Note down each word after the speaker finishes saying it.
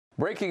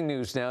Breaking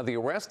news now, the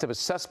arrest of a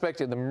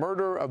suspect in the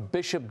murder of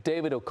Bishop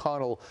David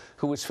O'Connell,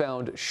 who was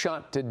found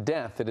shot to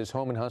death at his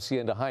home in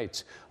Hacienda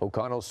Heights.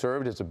 O'Connell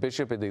served as a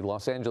bishop in the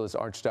Los Angeles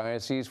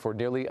Archdiocese for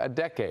nearly a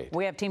decade.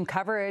 We have team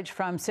coverage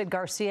from Sid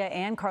Garcia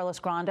and Carlos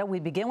Granda. We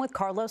begin with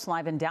Carlos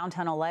live in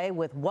downtown LA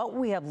with what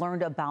we have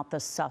learned about the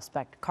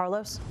suspect.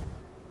 Carlos?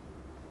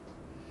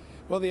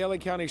 Well, the LA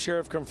County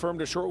Sheriff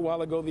confirmed a short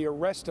while ago the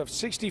arrest of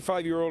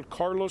 65-year-old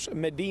Carlos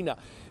Medina.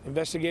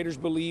 Investigators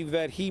believe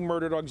that he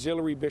murdered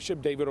Auxiliary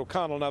Bishop David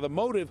O'Connell. Now, the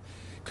motive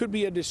could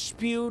be a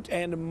dispute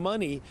and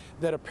money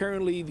that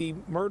apparently the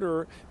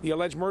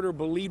alleged murderer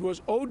believed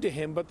was owed to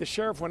him. But the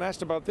sheriff, when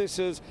asked about this,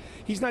 says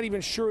he's not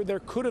even sure there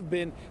could have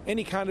been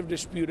any kind of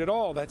dispute at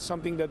all. That's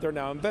something that they're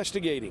now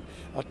investigating.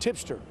 A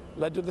tipster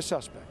led to the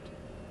suspect.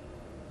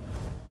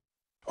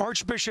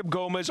 Archbishop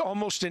Gomez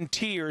almost in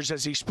tears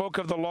as he spoke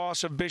of the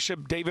loss of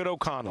Bishop David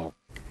O'Connell.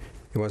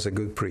 He was a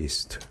good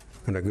priest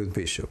and a good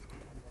bishop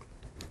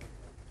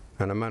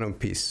and a man of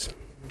peace.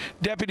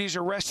 Deputies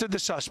arrested the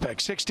suspect,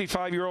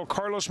 65-year-old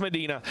Carlos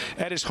Medina,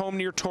 at his home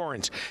near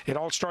Torrance. It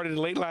all started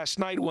late last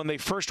night when they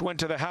first went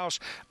to the house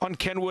on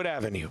Kenwood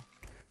Avenue.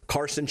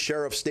 Carson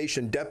Sheriff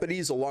Station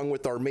deputies, along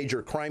with our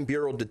Major Crime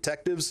Bureau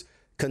detectives,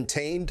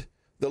 contained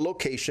the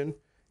location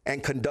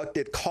and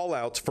conducted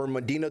call-outs for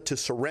Medina to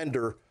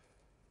surrender,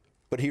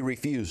 but he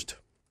refused.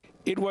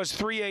 It was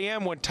 3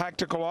 a.m. when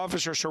tactical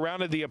officers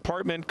surrounded the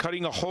apartment,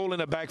 cutting a hole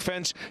in a back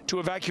fence to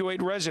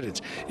evacuate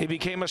residents. It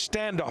became a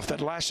standoff that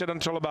lasted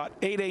until about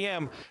 8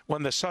 a.m.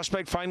 when the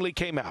suspect finally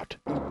came out.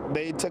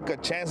 They took a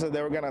chance that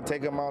they were going to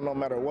take him out no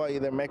matter what,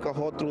 either make a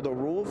hole through the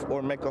roof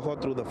or make a hole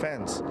through the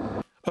fence.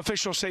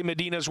 Officials say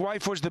Medina's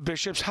wife was the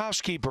bishop's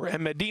housekeeper,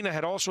 and Medina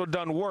had also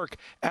done work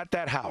at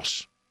that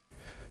house.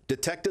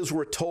 Detectives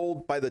were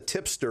told by the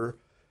tipster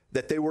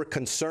that they were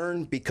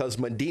concerned because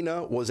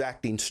Medina was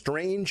acting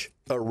strange,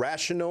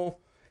 irrational,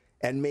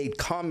 and made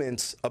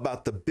comments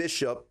about the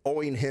bishop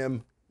owing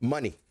him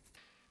money.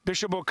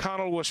 Bishop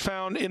O'Connell was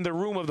found in the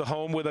room of the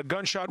home with a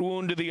gunshot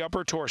wound to the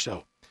upper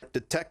torso.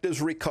 Detectives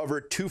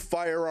recovered 2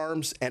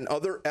 firearms and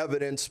other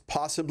evidence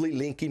possibly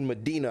linking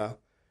Medina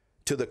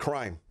to the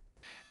crime.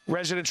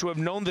 Residents who have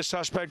known the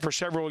suspect for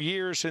several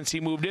years since he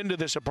moved into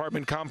this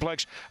apartment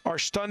complex are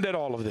stunned at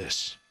all of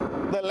this.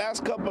 The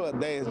last couple of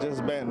days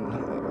just been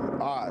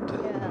odd.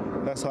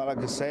 Yeah. That's all I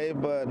can say.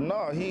 But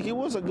no, he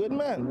was a good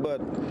man.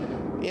 But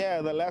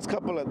yeah, the last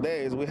couple of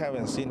days we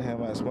haven't seen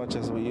him as much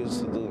as we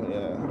used to do.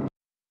 Yeah.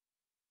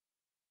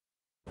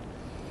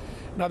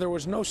 Now, there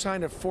was no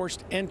sign of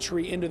forced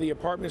entry into the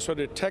apartment, so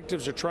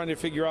detectives are trying to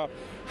figure out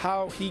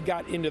how he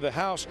got into the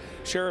house.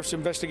 Sheriff's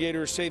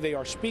investigators say they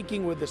are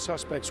speaking with the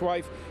suspect's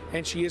wife,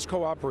 and she is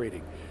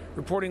cooperating.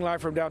 Reporting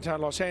live from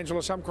downtown Los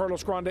Angeles, I'm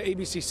Carlos Granda,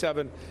 ABC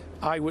 7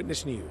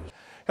 Eyewitness News.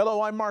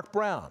 Hello, I'm Mark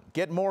Brown.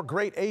 Get more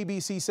great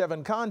ABC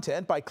 7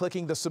 content by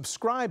clicking the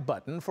subscribe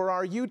button for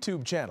our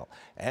YouTube channel.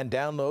 And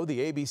download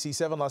the ABC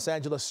 7 Los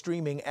Angeles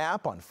streaming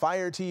app on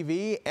Fire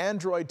TV,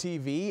 Android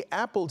TV,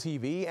 Apple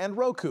TV, and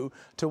Roku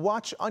to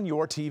watch on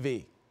your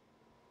TV.